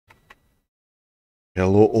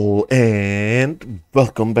Hello all and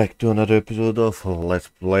welcome back to another episode of Let's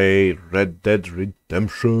Play Red Dead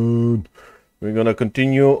Redemption. We're gonna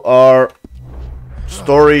continue our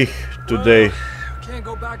story today. Well, we can't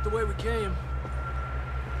go back the way we came.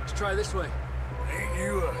 Let's try this way. Ain't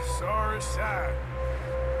you a sorry sight?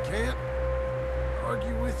 Can't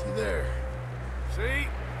argue with you there. See?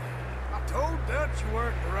 I told Dutch you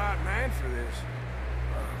weren't the right man for this.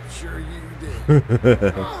 I'm sure you did.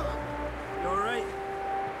 You alright?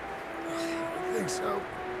 I think so.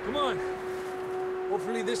 Come on.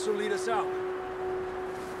 Hopefully this will lead us out.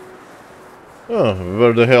 Oh,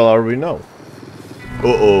 where the hell are we now?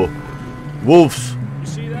 Uh-oh. Wolves! You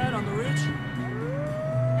see that on the ridge?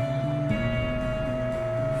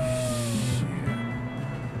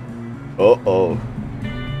 Uh-oh.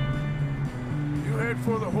 You head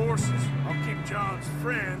for the horses. I'll keep John's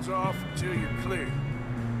friends off until you're clear.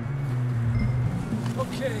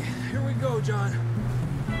 Okay, here we go, John.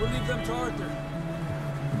 We'll leave them to Arthur.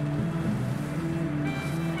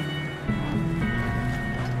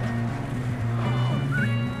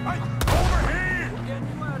 Hey, over here! We're getting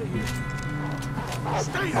you out of here.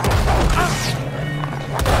 Stay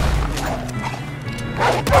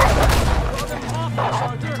Throw them off us,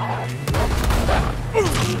 Arthur.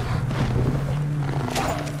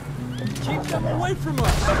 Keep them away from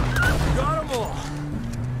us. You got them all.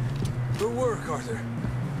 Good work, Arthur.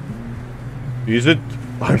 Is it?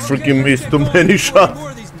 I Okay, freaking let's missed get too going many before shots.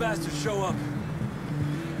 more of these bastards show up.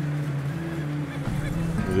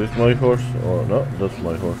 Is this my horse? Oh no, that's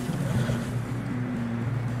my horse.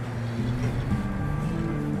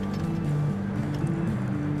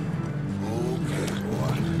 Okay,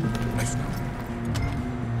 boy. Let's go.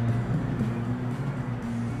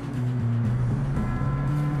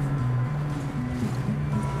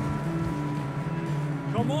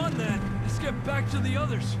 Come on, then. Let's get back to the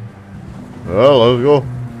others. Well, let's go.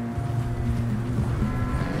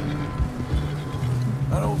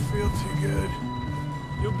 I don't feel too good.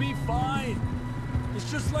 You'll be fine. It's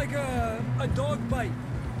just like a dog bite.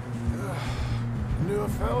 Knew a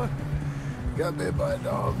fella? Got bit by a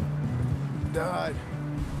dog. Died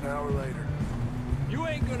an hour later. You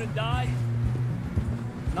ain't gonna die.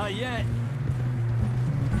 Not yet.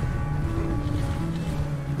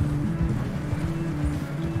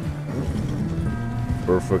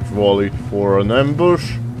 Perfect volley for an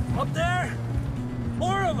ambush. Up there?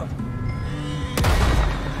 More of them.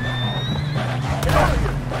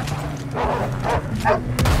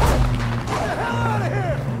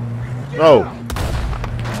 No.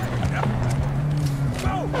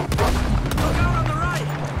 Go! Look out on the right.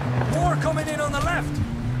 More coming in on the left.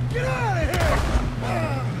 Get out of here!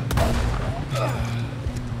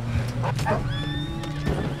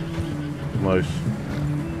 Nice.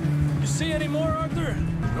 You see any more, Arthur?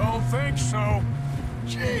 Don't think so.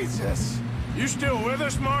 Jesus! You still with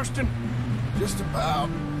us, Marston? Just about.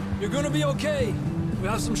 You're gonna be okay. We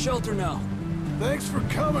have some shelter now. Thanks for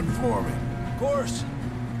coming for me. Of course.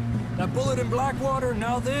 That bullet in Blackwater,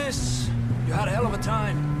 now this. You had a hell of a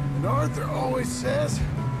time. And Arthur always says,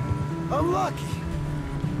 I'm lucky.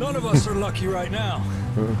 None of us are lucky right now.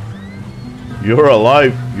 You're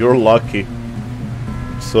alive. You're lucky.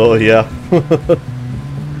 So yeah.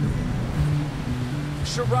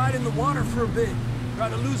 Should ride in the water for a bit. Try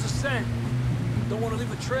to lose a scent. Don't want to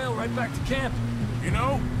leave a trail right back to camp. You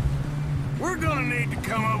know, we're gonna need to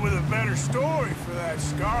come up with a better story for that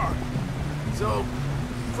scar. So,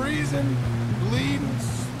 freezing, bleeding,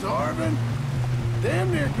 starving,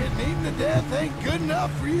 damn near getting eaten to death ain't good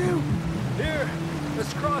enough for you. Here,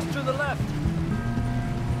 let's cross to the left.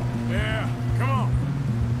 Yeah, come on.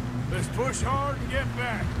 Let's push hard and get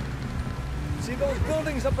back. See those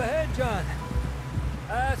buildings up ahead, John?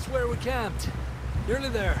 That's where we camped. Nearly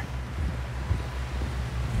there.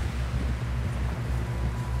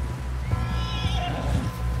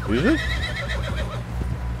 Is it?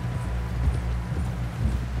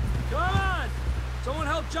 Come on! Someone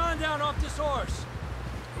help John down off this horse.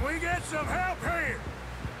 Can we get some help here?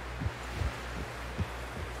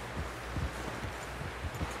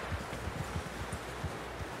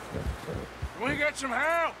 Can we get some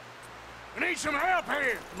help? We need some help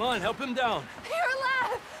here. Come on, help him down. You're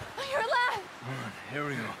alive! You're alive! Here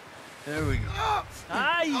we go. There we go.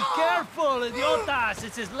 Ay, careful, idiotas!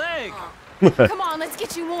 It's his leg. Come on, let's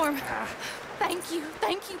get you warm. Thank you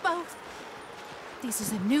both. This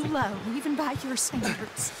is a new low, even by your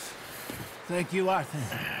standards. Thank you, Arthur.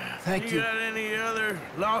 Thank you. got any other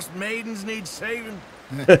lost maidens need saving?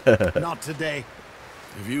 Not today.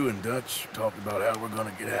 Have you and Dutch talked about how we're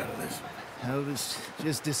gonna get out of this? I was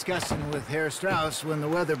just discussing with Herr Strauss when the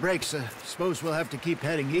weather breaks. Suppose we'll have to keep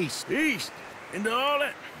heading east. East? into all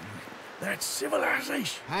that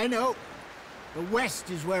civilization. I know. The West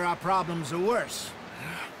is where our problems are worse.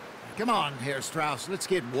 Come on, Herr Strauss, let's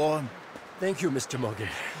get warm. Thank you, Mr. Morgan.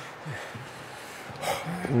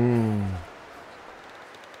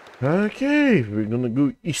 Okay, we're gonna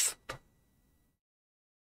go east.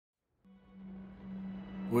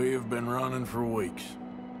 We have been running for weeks.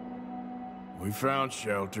 We found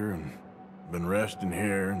shelter and been resting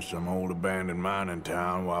here in some old abandoned mining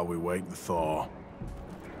town while we wait the thaw.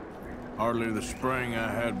 Hardly the spring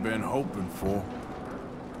I had been hoping for.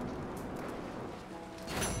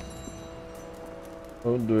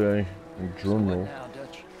 How do I journal? Now,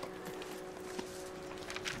 Dutch.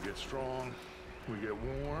 We get strong, we get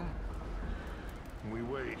warm, and we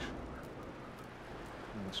wait.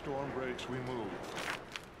 When the storm breaks, we move.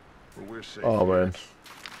 Where we're safe. Oh man.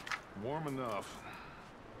 Warm enough.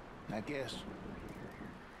 I guess.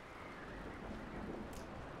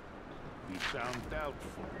 You sound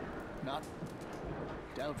doubtful. Not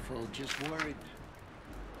doubtful, just worried.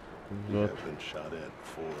 You have been shot at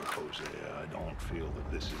before, Hosea. I don't feel that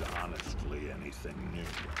this is honestly anything new.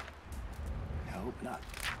 I hope not.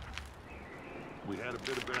 We had a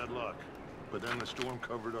bit of bad luck, but then the storm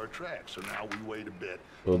covered our tracks, so now we wait a bit.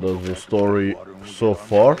 So We go that's the back to story Blackwater and we so get on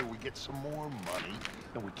far? the way, we get some more money,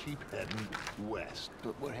 and we keep heading west.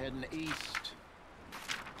 But we're heading east.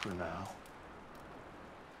 For now.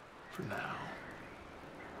 For now.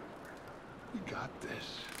 We got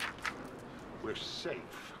this. We're safe.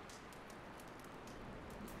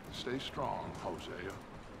 Stay strong, Hosea.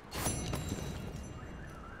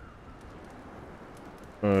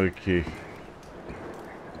 Okay.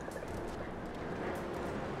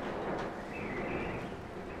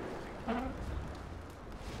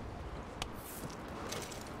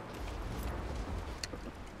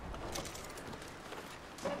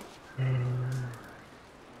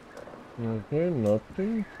 Okay,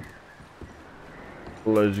 nothing.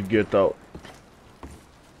 Let's get out.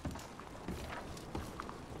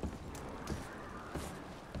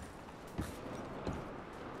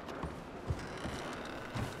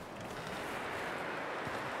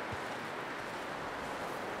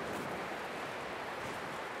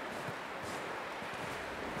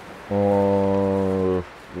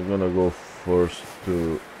 We're gonna go first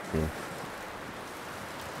to.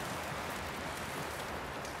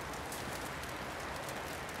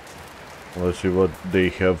 Let's see what they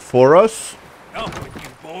have for us. Up with you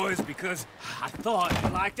boys because I thought you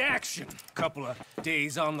liked action. Couple of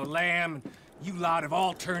days on the lam, and you lot have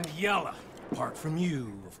all turned yellow. Apart from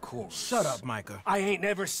you, of course. Shut up, Micah. I ain't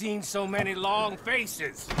never seen so many long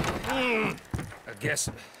faces. I guess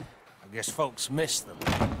folks miss them.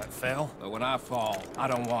 I fell, but when I fall, I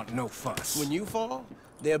don't want no fuss. When you fall,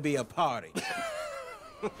 there'll be a party.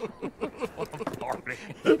 Party.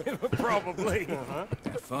 Probably.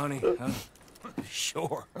 That funny, huh?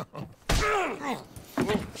 Sure. I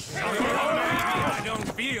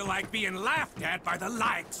don't feel like being laughed at by the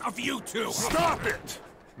likes of you two. Stop it!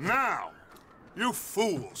 Now! You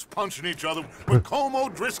fools punching each other when Como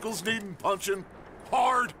Driscoll's needing punching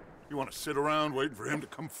hard. You want to sit around waiting for him to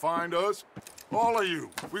come find us? All of you,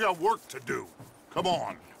 we got work to do. Come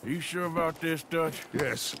on. You sure about this, Dutch?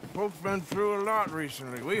 Yes. Folks been through a lot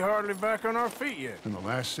recently. We hardly back on our feet yet. And the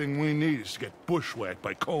last thing we need is to get bushwhacked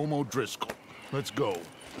by Como Driscoll. Let's go.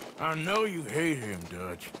 I know you hate him,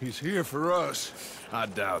 Dutch. He's here for us. I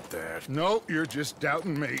doubt that. No, you're just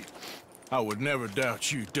doubting me. I would never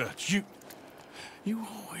doubt you, Dutch. You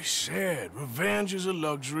always said revenge is a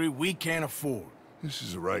luxury we can't afford. This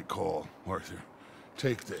is the right call, Arthur.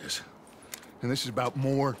 Take this. And this is about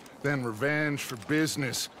more than revenge for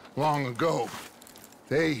business long ago.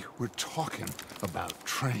 They were talking about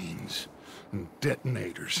trains and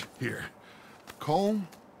detonators here. Colm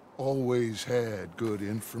always had good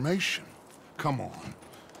information. Come on.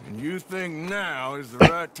 And you think now is the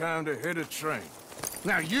right time to hit a train?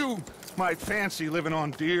 Now you might fancy living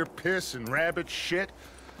on deer piss and rabbit shit.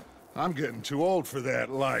 I'm getting too old for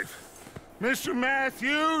that life. Mr.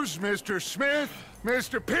 Matthews, Mr. Smith,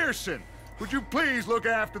 Mr. Pearson, would you please look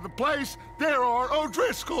after the place? There are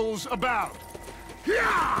O'Driscolls about.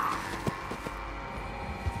 Yeah!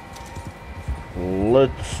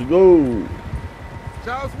 Let's go.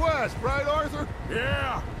 Southwest, right, Arthur?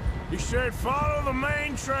 Yeah. He said follow the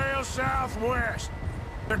main trail southwest.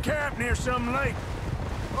 They're camped near some lake.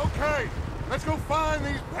 Okay, let's go find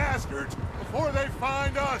these bastards before they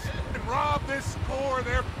find us and rob this store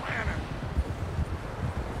they're planning.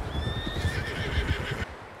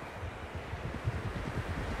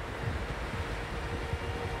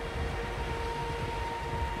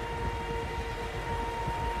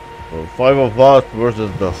 5 of us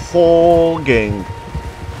versus the whole gang.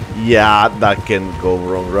 Yeah, that can go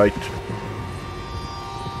wrong, right?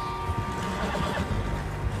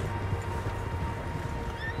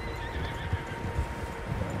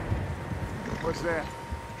 What's that?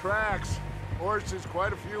 Tracks. Horses,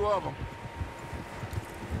 quite a few of them.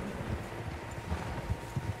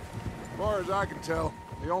 As far as I can tell,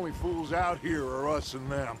 the only fools out here are us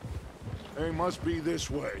and them. They must be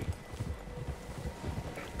this way.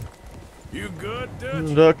 You good,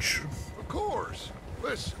 Dutch? Dutch. Of course.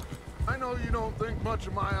 Listen, I know you don't think much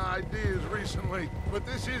of my ideas recently, but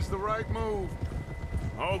this is the right move.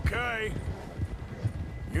 Okay.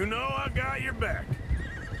 You know I got your back.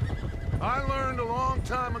 I learned a long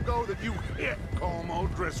time ago that you hit Colm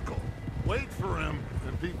O'Driscoll. Wait for him,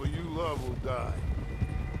 and people you love will die.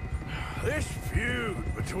 This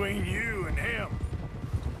feud between you and him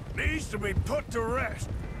needs to be put to rest,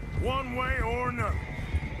 one way or another.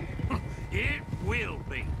 It will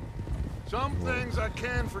be. Some things I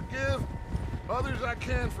can forgive, others I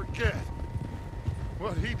can't forget.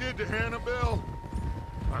 What he did to Annabelle,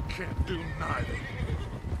 I can't do neither.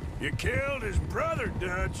 You killed his brother,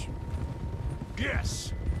 Dutch.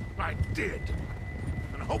 Yes, I did.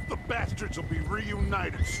 And I hope the bastards will be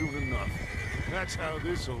reunited soon enough. That's how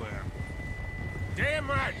this'll end. Damn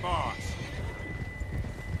right, boss.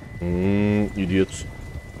 Idiots.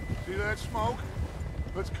 See that smoke?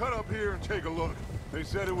 Let's cut up here and take a look. They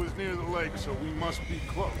said it was near the lake, so we must be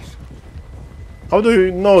close. How do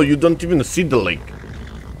you know? You don't even see the lake.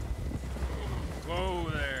 Whoa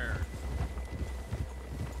there.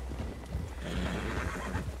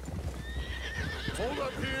 Hold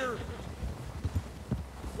up here.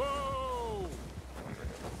 Whoa!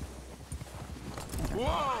 Whoa!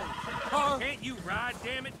 Huh? Can't you ride,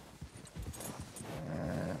 damn it?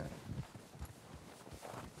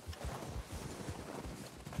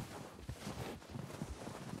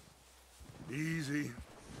 Easy.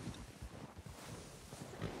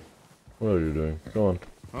 What are you doing? Go on.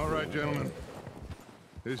 All right, gentlemen.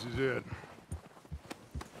 This is it.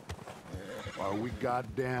 Are we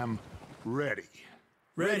goddamn ready?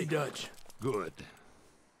 Ready, Dutch. Good.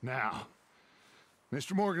 Now,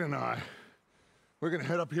 Mr. Morgan and I, we're gonna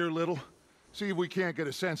head up here a little, see if we can't get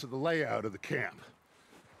a sense of the layout of the camp.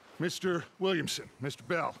 Mr. Williamson, Mr.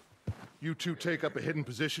 Bell, you two take up a hidden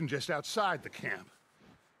position just outside the camp.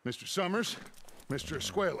 Mr. Summers, Mr.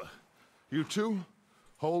 Escuela, you two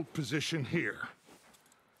hold position here.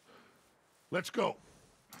 Let's go.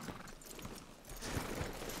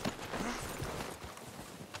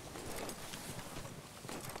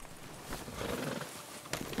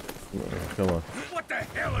 Come on. What the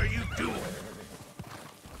hell are you doing?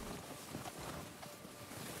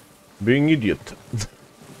 Being idiot.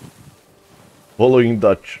 Following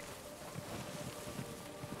Dutch.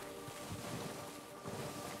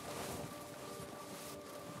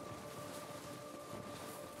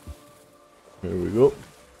 Here we go.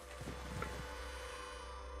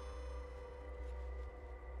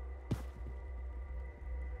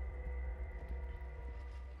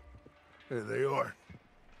 There they are.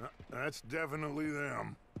 That's definitely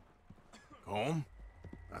them. Home?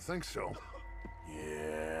 I think so.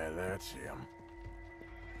 Yeah, that's him.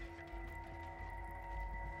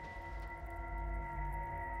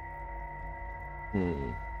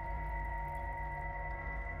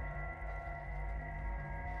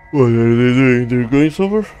 What are they doing? They're going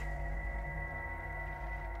somewhere?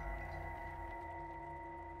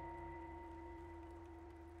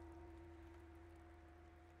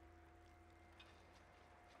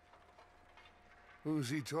 Who's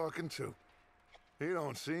he talking to? He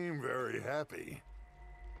don't seem very happy.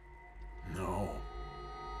 No.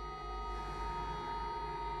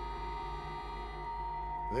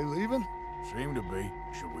 They leaving? Seem to be.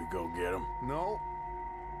 Should we go get him? No.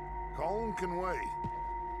 Colm can wait.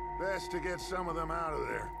 Best to get some of them out of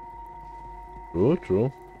there. True,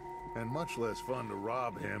 true. And much less fun to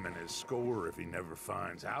rob him and his score if he never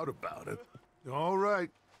finds out about it. All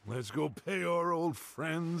right, let's go pay our old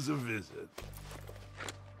friends a visit.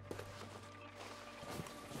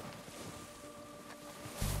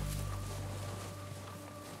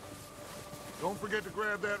 Don't forget to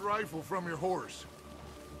grab that rifle from your horse.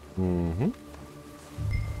 Mm-hmm.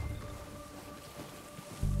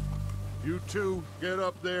 You two, get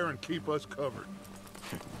up there and keep us covered.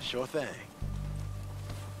 Sure thing.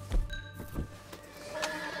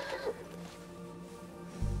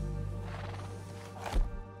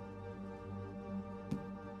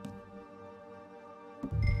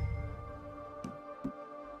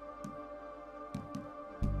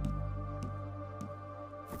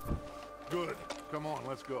 Good. Come on,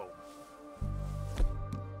 let's go.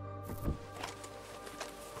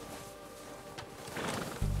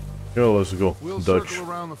 Yeah, let's go. We'll Dutch. circle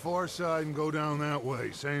around the far side and go down that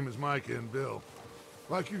way, same as Micah and Bill.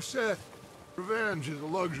 Like you said, revenge is a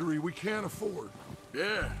luxury we can't afford.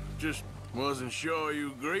 Yeah, just wasn't sure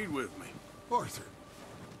you agreed with me. Arthur.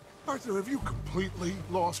 Arthur, have you completely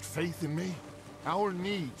lost faith in me? Our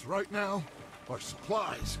needs right now are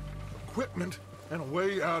supplies, equipment, and a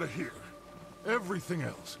way out of here. Everything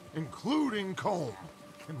else, including Colm,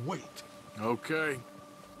 can wait. Okay.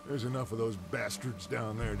 There's enough of those bastards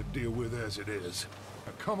down there to deal with as it is.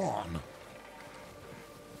 Now, come on.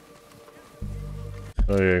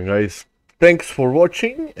 Okay, guys. Thanks for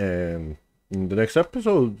watching, and in the next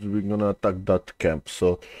episode, we're gonna attack that camp.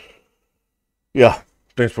 So, yeah.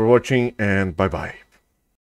 Thanks for watching, and bye-bye.